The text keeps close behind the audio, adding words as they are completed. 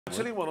I'll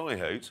tell you what I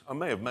hate. I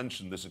may have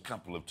mentioned this a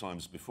couple of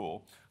times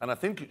before, and I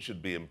think it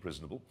should be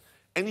imprisonable.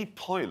 Any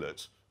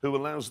pilot who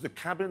allows the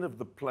cabin of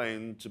the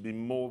plane to be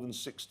more than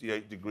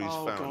 68 degrees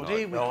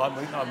Fahrenheit. God, no,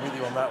 I'm with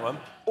you on that one.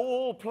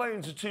 All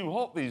planes are too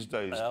hot these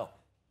days. Well,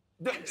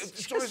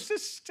 it's just a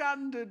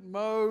standard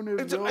moan of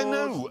yours. I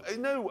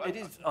know. It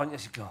is...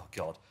 Oh,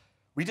 God.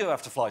 We do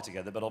have to fly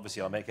together, but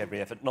obviously I make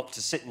every effort not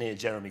to sit near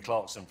Jeremy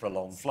Clarkson for a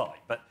long flight.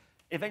 But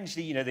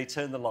eventually, you know, they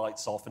turn the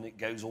lights off and it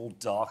goes all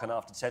dark, and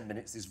after 10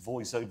 minutes, this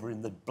voiceover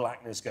in the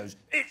blackness goes,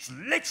 "It's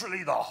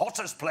literally the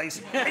hottest place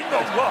in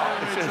the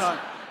world."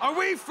 Are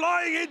we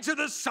flying into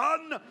the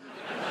sun?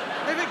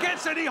 If it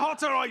gets any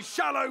hotter, I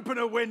shall open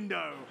a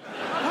window.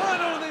 I've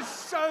heard all this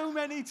so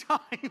many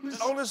times.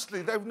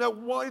 Honestly,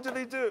 why do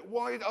they do it?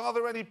 Why are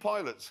there any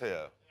pilots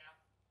here? Yeah.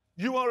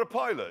 You are a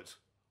pilot.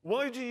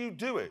 Why do you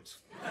do it?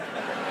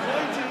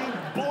 Why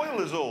do you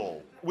boil us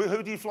all?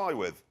 Who do you fly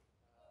with?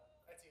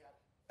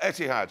 Etihad.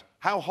 Etihad.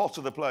 How hot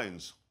are the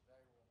planes?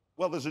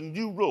 Well, there's a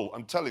new rule.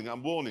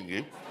 I'm warning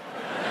you.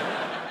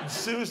 I'm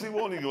seriously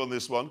warning you on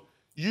this one.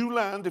 You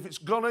land, if it's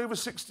gone over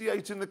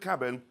 68 in the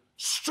cabin,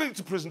 straight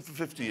to prison for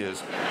 50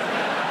 years.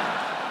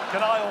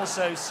 Can I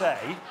also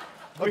say...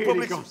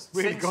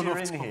 Since you're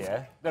in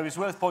here, no, it's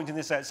worth pointing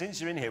this out. Since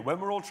you're in here, when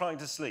we're all trying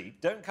to sleep,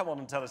 don't come on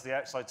and tell us the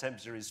outside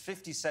temperature is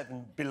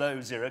 57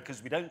 below zero,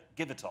 because we don't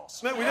give a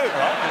toss. No, we don't.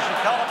 Right? Because you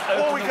can't open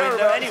the window anyway. All we care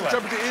about is the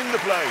temperature in the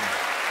plane.